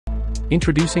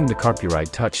Introducing the CARPURIDE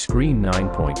touchscreen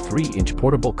 9.3-inch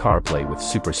portable CarPlay with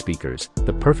super speakers,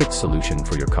 the perfect solution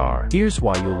for your car. Here's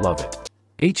why you'll love it.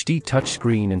 HD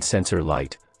touchscreen and sensor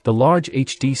light. The large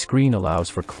HD screen allows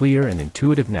for clear and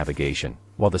intuitive navigation,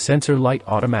 while the sensor light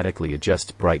automatically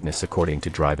adjusts brightness according to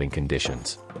driving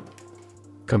conditions.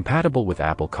 Compatible with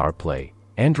Apple CarPlay,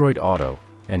 Android Auto,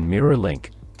 and MirrorLink,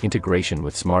 integration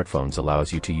with smartphones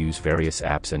allows you to use various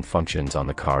apps and functions on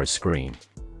the car's screen.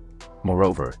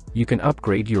 Moreover, you can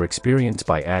upgrade your experience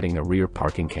by adding a rear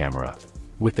parking camera.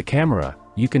 With the camera,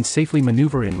 you can safely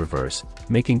maneuver in reverse,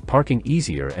 making parking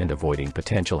easier and avoiding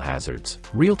potential hazards.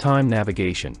 Real-time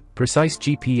navigation. Precise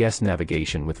GPS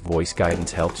navigation with voice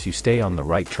guidance helps you stay on the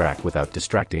right track without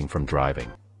distracting from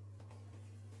driving.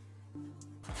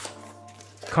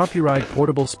 CARPURIDE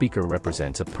portable speaker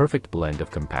represents a perfect blend of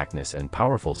compactness and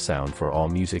powerful sound for all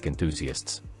music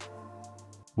enthusiasts.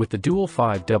 With the dual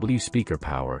 5W speaker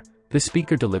power, this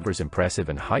speaker delivers impressive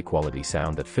and high-quality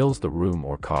sound that fills the room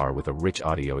or car with a rich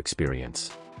audio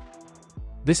experience.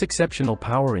 This exceptional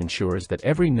power ensures that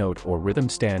every note or rhythm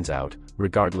stands out,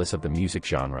 regardless of the music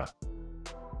genre.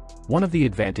 One of the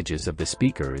advantages of this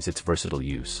speaker is its versatile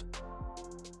use.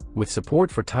 With support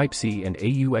for Type-C and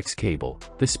AUX cable,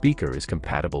 this speaker is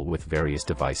compatible with various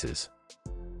devices.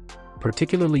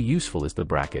 Particularly useful is the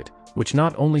bracket, which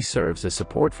not only serves as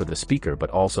support for the speaker but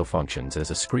also functions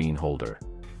as a screen holder.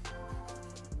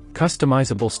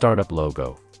 Customizable startup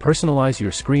logo. Personalize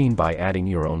your screen by adding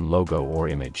your own logo or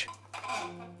image.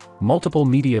 Multiple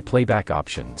media playback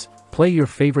options. Play your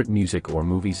favorite music or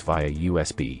movies via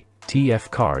USB,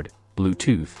 TF card,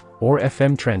 Bluetooth, or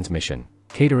FM transmission,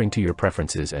 catering to your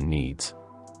preferences and needs.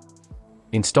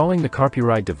 Installing the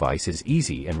CARPURIDE device is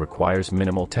easy and requires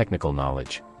minimal technical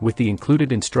knowledge. With the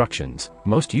included instructions,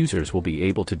 most users will be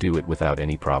able to do it without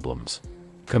any problems.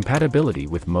 Compatibility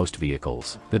with most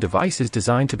vehicles. The device is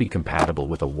designed to be compatible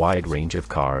with a wide range of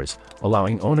cars,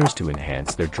 allowing owners to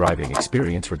enhance their driving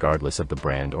experience regardless of the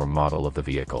brand or model of the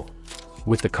vehicle.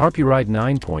 With the CARPURIDE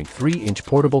 9.3-inch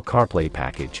portable CarPlay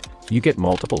package, you get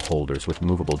multiple holders with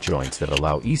movable joints that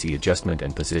allow easy adjustment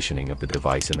and positioning of the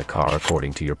device in the car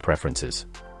according to your preferences.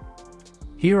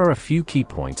 Here are a few key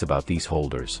points about these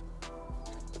holders.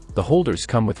 The holders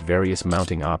come with various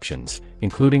mounting options,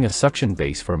 including a suction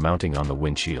base for mounting on the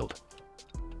windshield.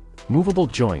 Movable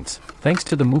joints. Thanks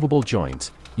to the movable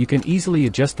joints, you can easily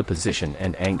adjust the position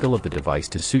and angle of the device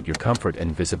to suit your comfort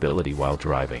and visibility while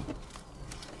driving.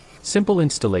 Simple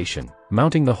installation.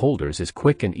 Mounting the holders is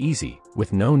quick and easy,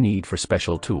 with no need for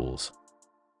special tools.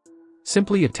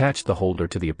 Simply attach the holder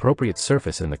to the appropriate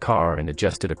surface in the car and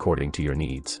adjust it according to your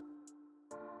needs.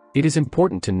 It is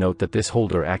important to note that this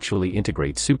holder actually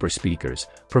integrates super speakers,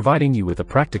 providing you with a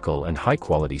practical and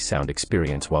high-quality sound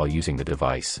experience while using the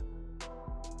device.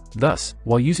 Thus,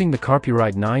 while using the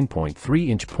CARPURIDE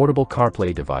 9.3-inch portable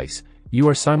CarPlay device, you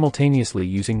are simultaneously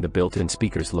using the built-in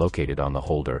speakers located on the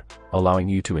holder, allowing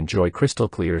you to enjoy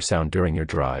crystal-clear sound during your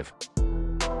drive.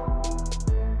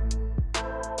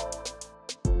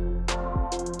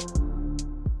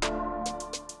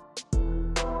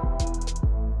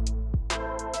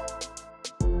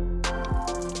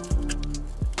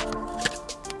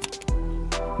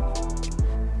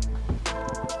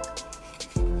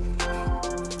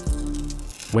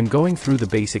 When going through the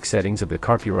basic settings of the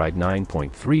CARPURIDE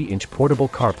 9.3-inch portable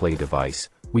CarPlay device,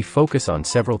 we focus on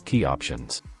several key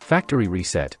options. Factory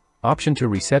reset. Option to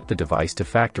reset the device to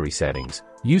factory settings,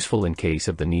 useful in case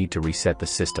of the need to reset the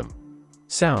system.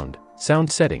 Sound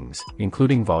settings,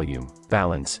 including volume,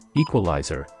 balance,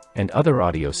 equalizer, and other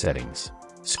audio settings.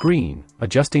 Screen.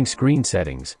 Adjusting screen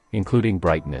settings, including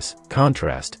brightness,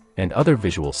 contrast, and other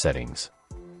visual settings.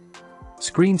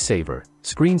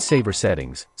 Screensaver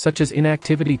settings, such as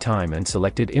inactivity time and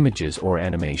selected images or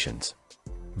animations.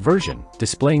 Version,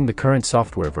 displaying the current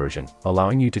software version,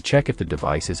 allowing you to check if the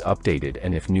device is updated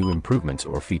and if new improvements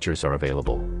or features are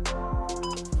available.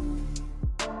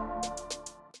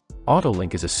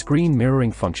 AutoLink is a screen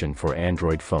mirroring function for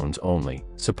Android phones only,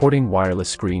 supporting wireless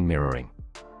screen mirroring.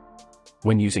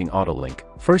 When using AutoLink,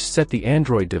 first set the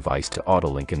Android device to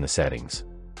AutoLink in the settings.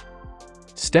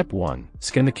 Step 1.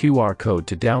 Scan the QR code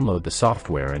to download the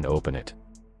software and open it.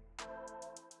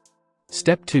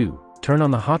 Step 2. Turn on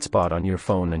the hotspot on your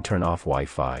phone and turn off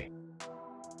Wi-Fi.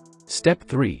 Step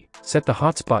 3. Set the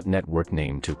hotspot network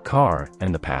name to car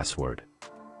and the password.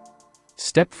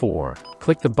 Step 4.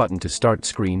 Click the button to start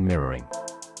screen mirroring.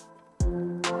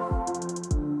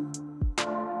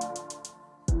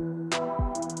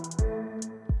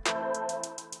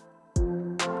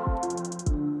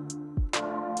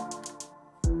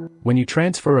 When you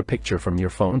transfer a picture from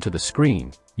your phone to the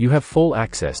screen, you have full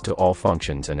access to all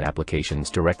functions and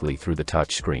applications directly through the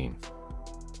touch screen.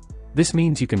 This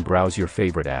means you can browse your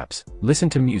favorite apps, listen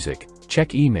to music,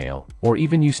 check email, or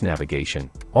even use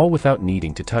navigation, all without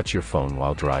needing to touch your phone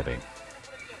while driving.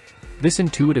 This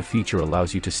intuitive feature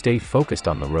allows you to stay focused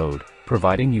on the road,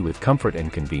 providing you with comfort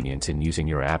and convenience in using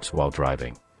your apps while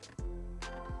driving.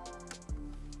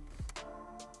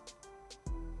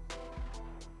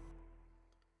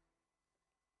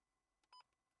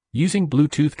 Using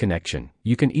Bluetooth connection,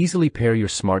 you can easily pair your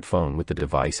smartphone with the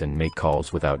device and make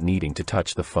calls without needing to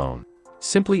touch the phone.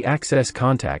 Simply access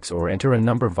contacts or enter a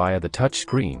number via the touch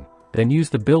screen, then use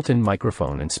the built-in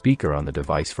microphone and speaker on the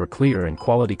device for clear and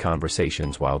quality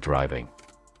conversations while driving.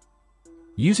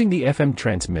 Using the FM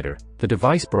transmitter, the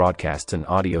device broadcasts an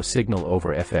audio signal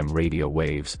over FM radio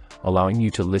waves, allowing you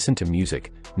to listen to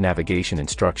music, navigation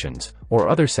instructions, or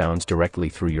other sounds directly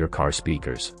through your car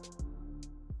speakers.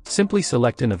 Simply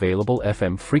select an available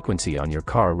FM frequency on your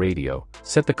car radio,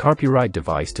 set the CARPURIDE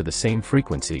device to the same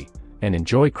frequency, and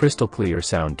enjoy crystal clear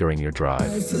sound during your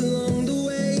drive.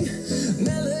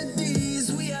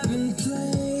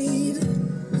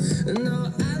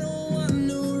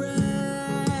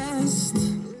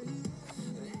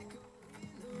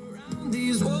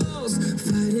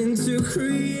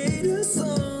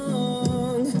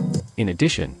 In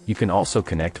addition, you can also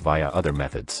connect via other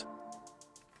methods.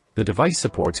 The device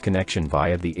supports connection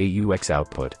via the AUX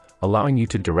output, allowing you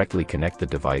to directly connect the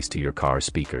device to your car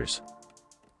speakers.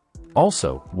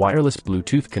 Also, wireless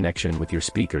Bluetooth connection with your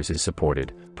speakers is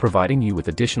supported, providing you with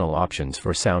additional options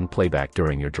for sound playback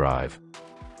during your drive.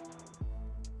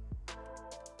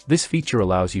 This feature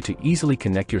allows you to easily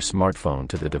connect your smartphone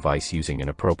to the device using an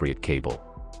appropriate cable.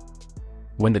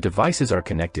 When the devices are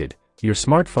connected, your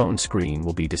smartphone screen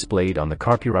will be displayed on the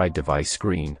CARPURIDE device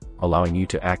screen, allowing you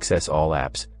to access all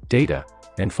apps, data,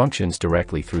 and functions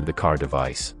directly through the car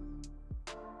device.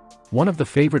 One of the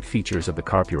favorite features of the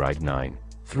CARPURIDE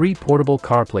 93 portable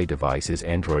CarPlay device is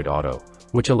Android Auto,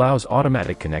 which allows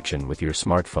automatic connection with your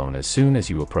smartphone as soon as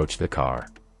you approach the car.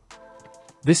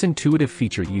 This intuitive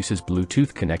feature uses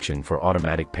Bluetooth connection for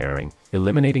automatic pairing,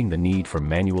 eliminating the need for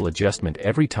manual adjustment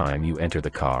every time you enter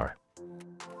the car.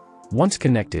 Once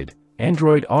connected,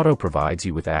 Android Auto provides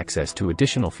you with access to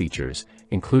additional features,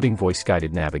 including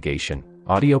voice-guided navigation,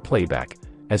 audio playback,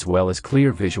 as well as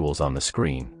clear visuals on the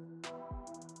screen,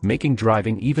 making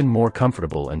driving even more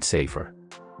comfortable and safer.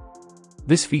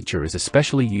 This feature is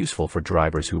especially useful for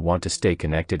drivers who want to stay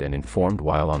connected and informed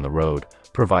while on the road,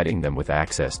 providing them with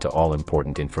access to all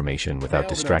important information without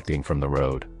distracting from the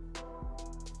road.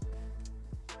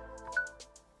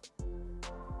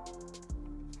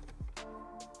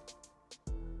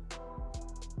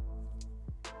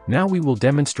 Now we will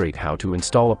demonstrate how to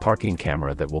install a parking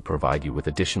camera that will provide you with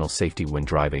additional safety when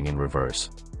driving in reverse.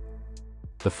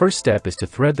 The first step is to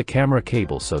thread the camera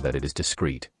cable so that it is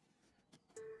discreet.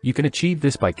 You can achieve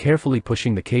this by carefully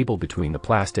pushing the cable between the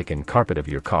plastic and carpet of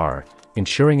your car,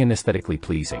 ensuring an aesthetically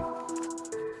pleasing.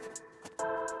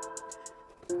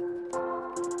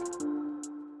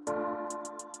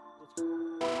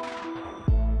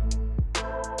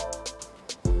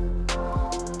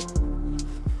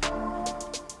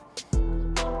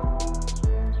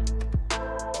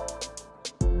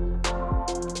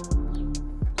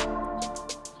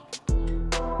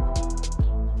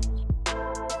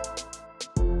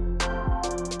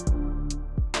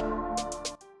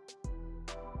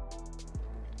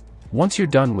 Once you're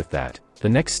done with that, the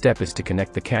next step is to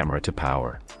connect the camera to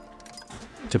power.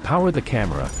 To power the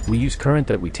camera, we use current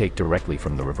that we take directly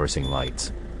from the reversing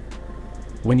lights.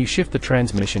 When you shift the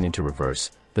transmission into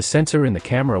reverse, the sensor in the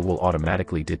camera will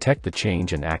automatically detect the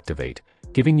change and activate,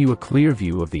 giving you a clear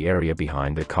view of the area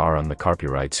behind the car on the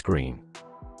CARPURIDE screen.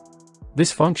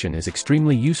 This function is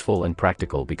extremely useful and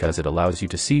practical because it allows you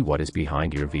to see what is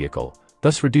behind your vehicle,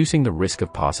 thus reducing the risk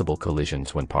of possible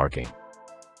collisions when parking.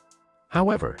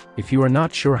 However, if you are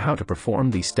not sure how to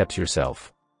perform these steps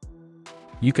yourself,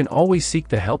 you can always seek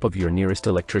the help of your nearest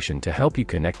electrician to help you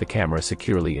connect the camera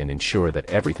securely and ensure that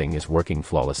everything is working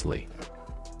flawlessly.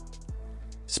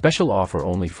 Special offer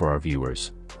only for our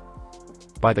viewers.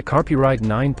 Buy the CARPURIDE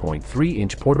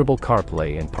 9.3-inch portable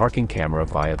CarPlay and parking camera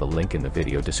via the link in the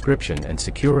video description and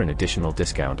secure an additional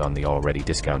discount on the already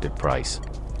discounted price.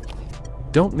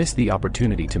 Don't miss the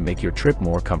opportunity to make your trip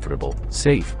more comfortable,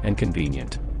 safe, and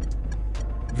convenient.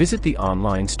 Visit the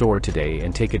online store today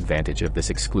and take advantage of this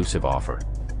exclusive offer.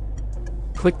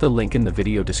 Click the link in the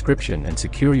video description and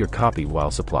secure your copy while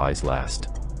supplies last.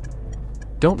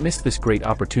 Don't miss this great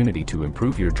opportunity to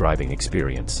improve your driving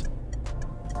experience.